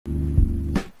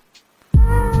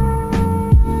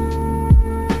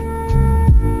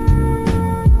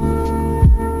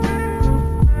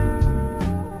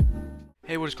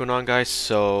what's going on, guys?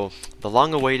 So the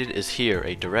long awaited is here,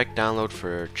 a direct download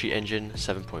for Cheat Engine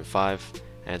 7.5.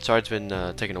 And sorry it's been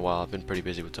taking a while. I've been pretty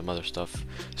busy with some other stuff.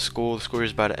 The school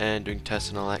year's about to end, doing tests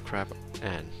and all that crap,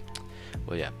 and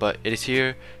well, yeah, but it is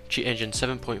here, Cheat Engine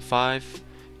 7.5,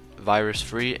 virus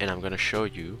free, and I'm gonna show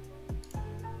you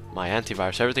my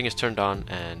antivirus. Everything is turned on,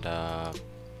 and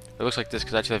it looks like this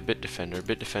because I actually have Bitdefender.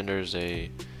 Bitdefender is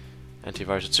a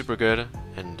antivirus. It's super good,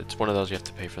 and it's one of those you have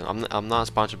to pay for them. I'm not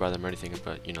sponsored by them or anything,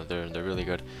 but you know, they're really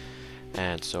good.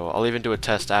 And so I'll even do a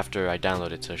test after I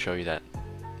download it to show you that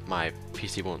my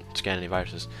PC won't scan any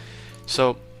viruses.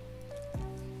 So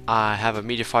I have a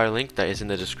MediaFire link that is in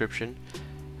the description,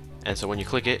 and so when you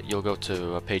click it, you'll go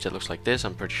to a page that looks like this.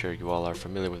 I'm pretty sure you all are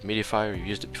familiar with MediaFire. You've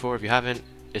used it before. If you haven't,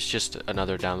 it's just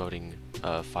another downloading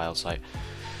file site.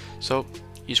 So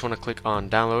you just want to click on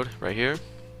download right here,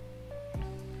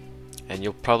 and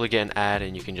you'll probably get an ad,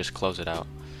 and you can just close it out.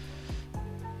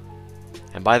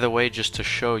 And by the way, just to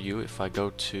show you, if I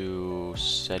go to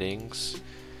settings,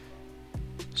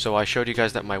 so I showed you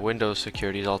guys that my Windows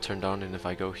security is all turned on, and if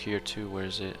I go here to, where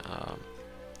is it?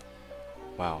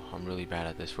 Wow, I'm really bad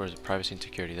at this. Where is it? Privacy and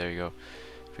security. There you go.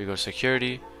 If you go to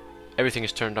security, everything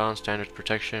is turned on, standards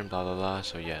protection, blah blah blah.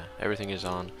 So yeah, everything is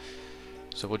on.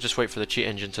 So we'll just wait for the Cheat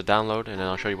Engine to download, and then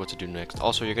I'll show you what to do next.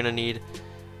 Also, you're gonna need,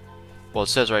 well, it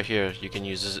says right here you can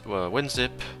use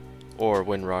WinZip or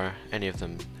WinRAR. Any of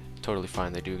them, totally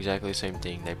fine. They do exactly the same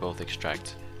thing. They both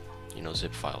extract, you know,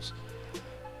 zip files.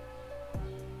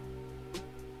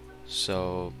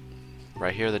 So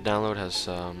right here the download has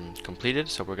completed,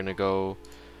 so we're gonna go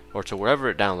to wherever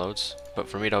it downloads, but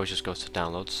for me it always just goes to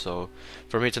downloads. So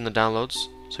for me it's in the downloads,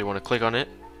 so you want to click on it,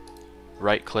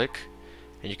 right click,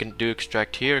 and you can do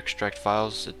extract here, extract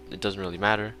files. It doesn't really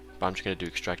matter, but I'm just gonna do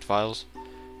extract files.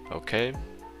 Okay,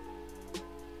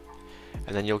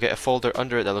 and then you'll get a folder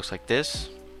under it that looks like this.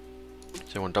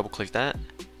 So you want to double click that,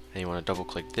 and you want to double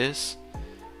click this,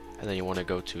 and then you want to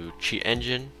go to Cheat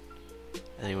Engine, and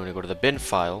then you want to go to the bin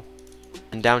file,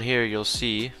 and down here you'll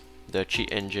see the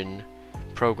Cheat Engine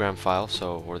program file,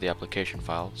 so, or the application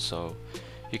file. So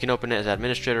you can open it as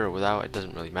administrator or without, it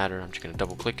doesn't really matter. I'm just going to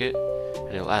double click it,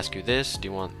 and it'll ask you this: do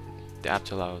you want the app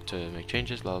to allow to make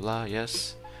changes, blah blah blah.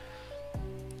 Yes.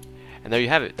 And there you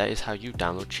have it. That is how you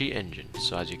download Cheat Engine.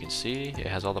 So as you can see, it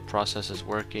has all the processes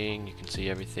working. You can see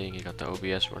everything. You got the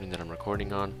OBS running that I'm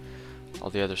recording on,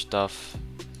 all the other stuff,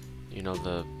 you know,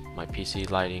 my PC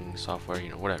lighting software, you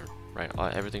know, whatever, right?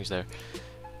 Everything's there.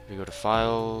 If you go to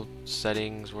file,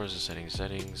 settings, where's the settings?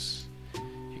 Settings.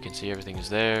 You can see everything is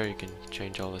there. You can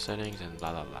change all the settings and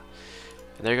blah blah blah.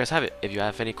 And there you guys have it. If you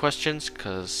have any questions,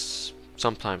 because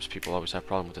sometimes people always have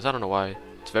problems with this, I don't know why.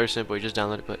 It's very simple, you just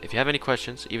download it. But if you have any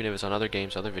questions, even if it's on other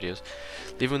games, other videos,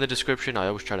 leave them in the description. I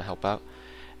always try to help out.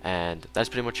 And that's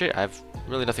pretty much it. I have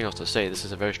really nothing else to say. This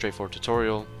is a very straightforward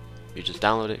tutorial. You just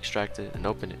download it, extract it, and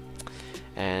open it.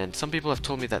 And some people have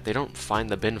told me that they don't find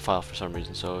the bin file for some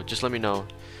reason, so just let me know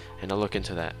and I'll look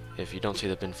into that if you don't see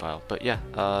the bin file. But yeah,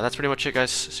 that's pretty much it, guys.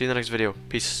 See you in the next video.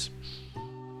 Peace.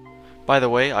 By the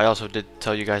way, I also did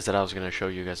tell you guys that I was going to show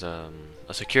you guys a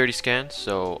security scan,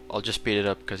 so I'll just speed it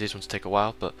up because these ones take a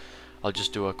while, but I'll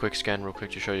just do a quick scan real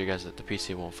quick to show you guys that the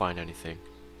PC won't find anything.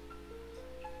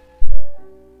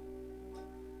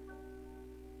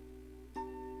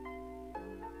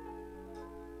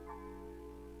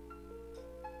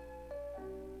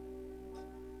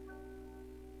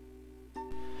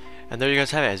 And there you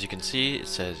guys have it. As you can see, it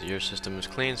says your system is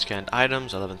clean, scanned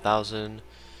items 11,000,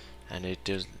 and it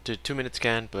did a 2-minute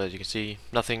scan, but as you can see,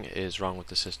 nothing is wrong with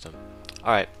the system.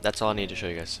 Alright, that's all I need to show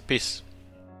you guys. Peace.